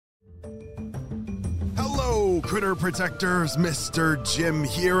Critter Protectors, Mr. Jim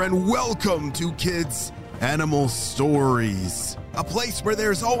here, and welcome to Kids Animal Stories, a place where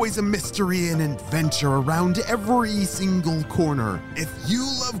there's always a mystery and adventure around every single corner. If you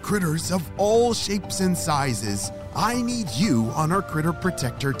love critters of all shapes and sizes, I need you on our Critter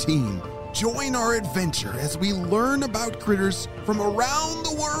Protector team. Join our adventure as we learn about critters from around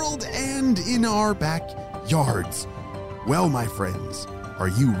the world and in our backyards. Well, my friends, are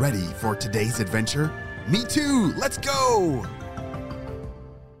you ready for today's adventure? Me too! Let's go!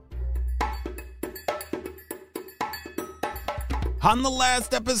 On the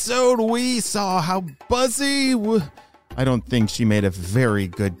last episode, we saw how Buzzy I don't think she made a very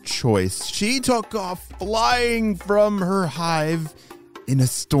good choice. She took off flying from her hive in a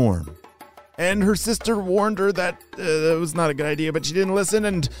storm. And her sister warned her that was not a good idea, but she didn't listen,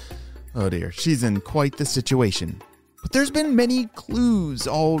 and oh dear, she's in quite the situation. But there's been many clues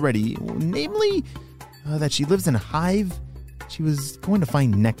already, namely that she lives in a hive. She was going to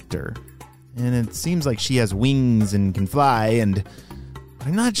find nectar, and it seems like she has wings and can fly, and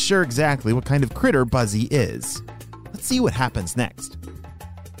I'm not sure exactly what kind of critter Buzzy is. Let's see what happens next.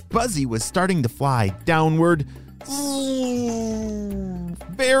 Buzzy was starting to fly downward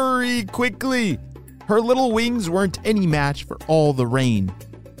very quickly. Her little wings weren't any match for all the rain.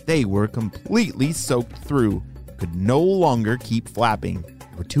 They were completely soaked through, could no longer keep flapping.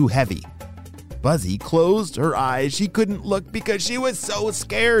 They were too heavy. Buzzy closed her eyes. She couldn't look because she was so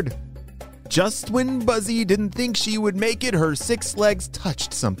scared. Just when Buzzy didn't think she would make it, her 6 legs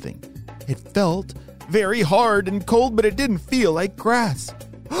touched something. It felt very hard and cold, but it didn't feel like grass.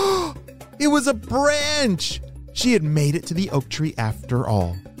 It was a branch! She had made it to the oak tree after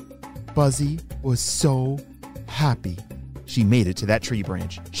all. Buzzy was so happy. She made it to that tree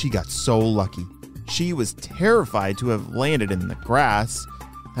branch. She got so lucky. She was terrified to have landed in the grass.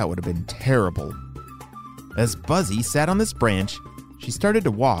 That would have been terrible. As Buzzy sat on this branch, she started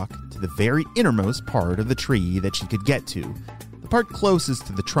to walk to the very innermost part of the tree that she could get to, the part closest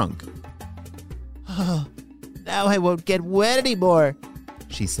to the trunk. Oh, now I won't get wet anymore,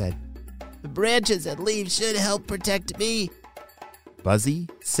 she said. The branches and leaves should help protect me. Buzzy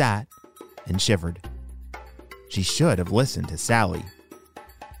sat and shivered. She should have listened to Sally.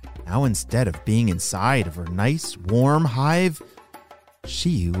 Now, instead of being inside of her nice, warm hive,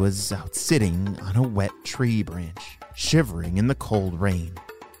 she was out sitting on a wet tree branch, shivering in the cold rain.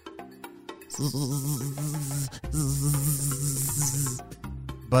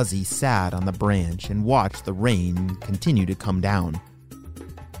 Buzzy sat on the branch and watched the rain continue to come down.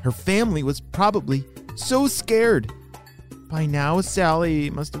 Her family was probably so scared. By now,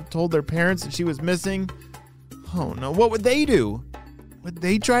 Sally must have told their parents that she was missing. Oh no, what would they do? Would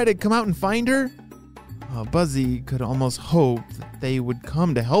they try to come out and find her? Buzzy could almost hope that they would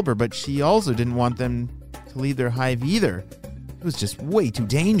come to help her, but she also didn't want them to leave their hive either. It was just way too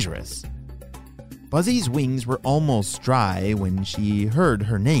dangerous. Buzzy's wings were almost dry when she heard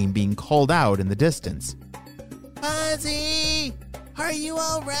her name being called out in the distance. Buzzy! Are you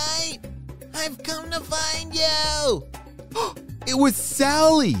all right? I've come to find you! It was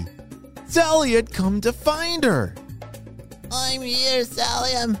Sally! Sally had come to find her! I'm here,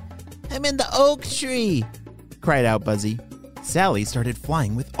 Sally. I'm in the oak tree, cried out Buzzy. Sally started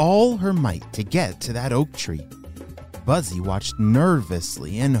flying with all her might to get to that oak tree. Buzzy watched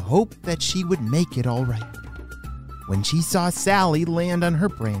nervously and hoped that she would make it all right. When she saw Sally land on her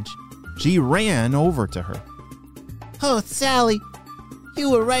branch, she ran over to her. Oh, Sally, you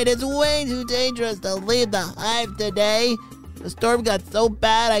were right. It's way too dangerous to leave the hive today. The storm got so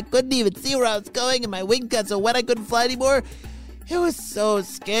bad I couldn't even see where I was going, and my wings got so wet I couldn't fly anymore. It was so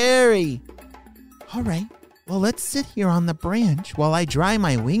scary. All right, well, let's sit here on the branch while I dry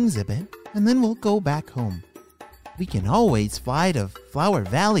my wings a bit, and then we'll go back home. We can always fly to Flower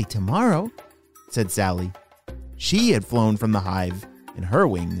Valley tomorrow, said Sally. She had flown from the hive, and her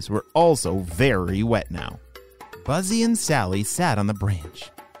wings were also very wet now. Buzzy and Sally sat on the branch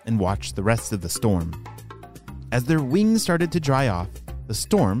and watched the rest of the storm. As their wings started to dry off, the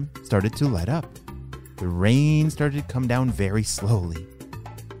storm started to let up. The rain started to come down very slowly,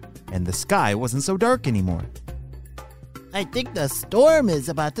 and the sky wasn't so dark anymore. I think the storm is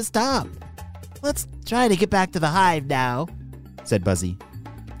about to stop. Let's try to get back to the hive now, said Buzzy.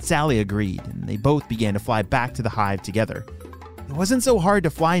 Sally agreed, and they both began to fly back to the hive together. It wasn't so hard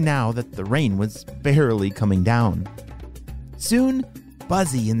to fly now that the rain was barely coming down. Soon,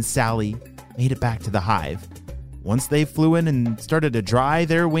 Buzzy and Sally made it back to the hive. Once they flew in and started to dry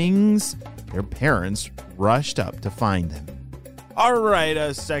their wings, their parents rushed up to find them. All right,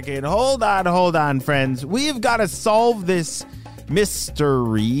 a second. Hold on, friends. We've got to solve this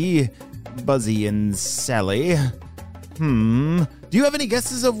mystery. Buzzy and Sally. Do you have any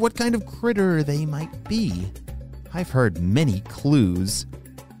guesses of what kind of critter they might be? I've heard many clues.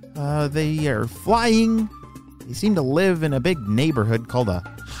 They are flying. They seem to live in a big neighborhood called a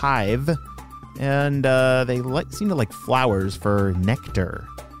hive. And they seem to like flowers for nectar.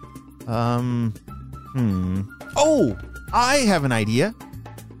 Oh, I have an idea.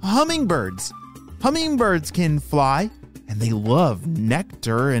 Hummingbirds. Hummingbirds can fly, and they love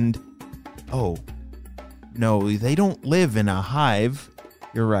nectar and... Oh, no, they don't live in a hive.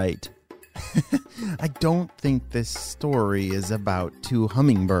 You're right. I don't think this story is about two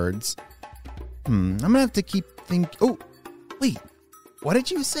hummingbirds. I'm gonna have to keep thinking... Oh, wait, what did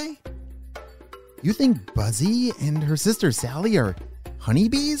you say? You think Buzzy and her sister Sally are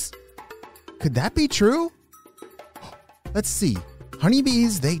honeybees? Could that be true? Let's see.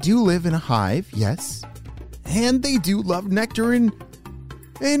 Honeybees, they do live in a hive, yes. And they do love nectar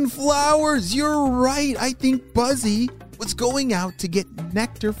and flowers. You're right. I think Buzzy was going out to get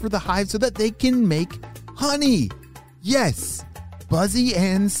nectar for the hive so that they can make honey. Yes, Buzzy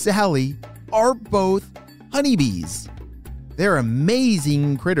and Sally are both honeybees. They're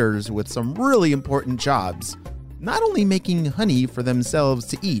amazing critters with some really important jobs. Not only making honey for themselves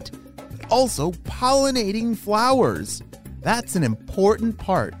to eat, but also pollinating flowers. That's an important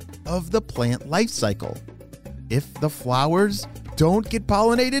part of the plant life cycle. If the flowers don't get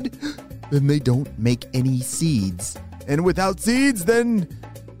pollinated, then they don't make any seeds. And without seeds, then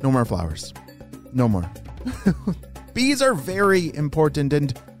no more flowers. No more. Bees are very important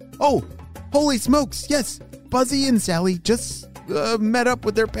and... Oh, holy smokes, yes! Buzzy and Sally just met up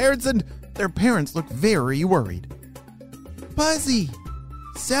with their parents and their parents look very worried. Buzzy!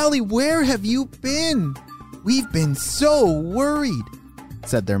 Sally, where have you been? We've been so worried,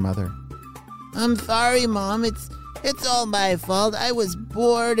 said their mother. I'm sorry, Mom. It's all my fault. I was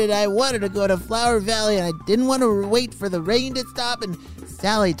bored and I wanted to go to Flower Valley and I didn't want to wait for the rain to stop and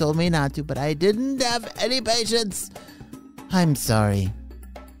Sally told me not to, but I didn't have any patience. I'm sorry.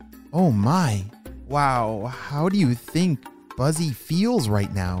 Oh my. Wow, how do you think Buzzy feels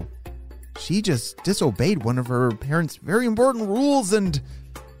right now? She just disobeyed one of her parents' very important rules and...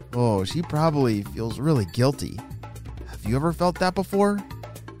 Oh, she probably feels really guilty. Have you ever felt that before?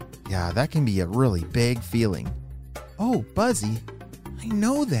 Yeah, that can be a really big feeling. Oh, Buzzy, I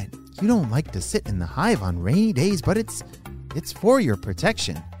know that you don't like to sit in the hive on rainy days, but it's for your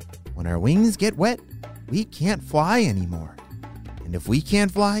protection. When our wings get wet, we can't fly anymore. And if we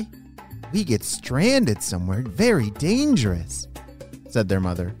can't fly, we get stranded somewhere very dangerous, said their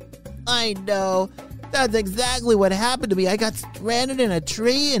mother. I know. That's exactly what happened to me. I got stranded in a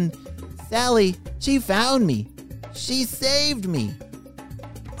tree and Sally, she found me. She saved me.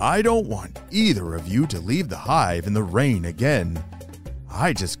 I don't want either of you to leave the hive in the rain again.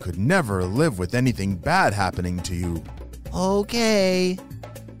 I just could never live with anything bad happening to you. Okay.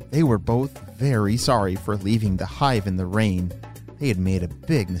 They were both very sorry for leaving the hive in the rain. They had made a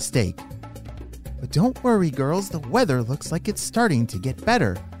big mistake. But don't worry, girls. The weather looks like it's starting to get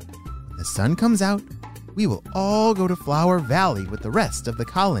better. When the sun comes out, we will all go to Flower Valley with the rest of the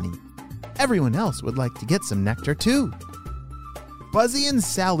colony. Everyone else would like to get some nectar too. Buzzy and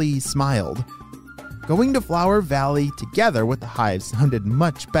Sally smiled. Going to Flower Valley together with the hive sounded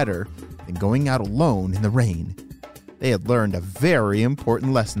much better than going out alone in the rain. They had learned a very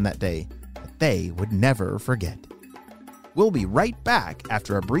important lesson that day that they would never forget. We'll be right back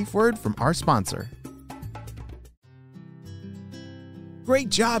after a brief word from our sponsor. Great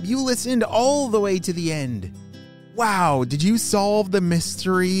job, you listened all the way to the end. Wow, did you solve the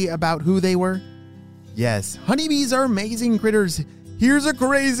mystery about who they were? Yes, honeybees are amazing critters. Here's a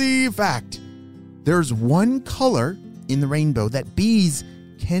crazy fact. There's one color in the rainbow that bees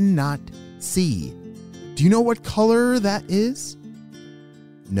cannot see. Do you know what color that is?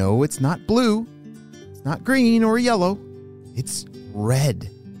 No, it's not blue. It's not green or yellow. It's red.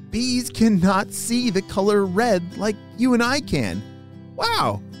 Bees cannot see the color red like you and I can.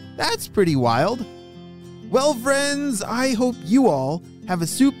 Wow, that's pretty wild. Well, friends, I hope you all have a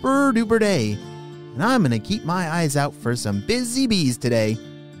super duper day. And I'm going to keep my eyes out for some busy bees today,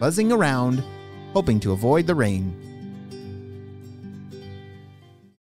 buzzing around, hoping to avoid the rain.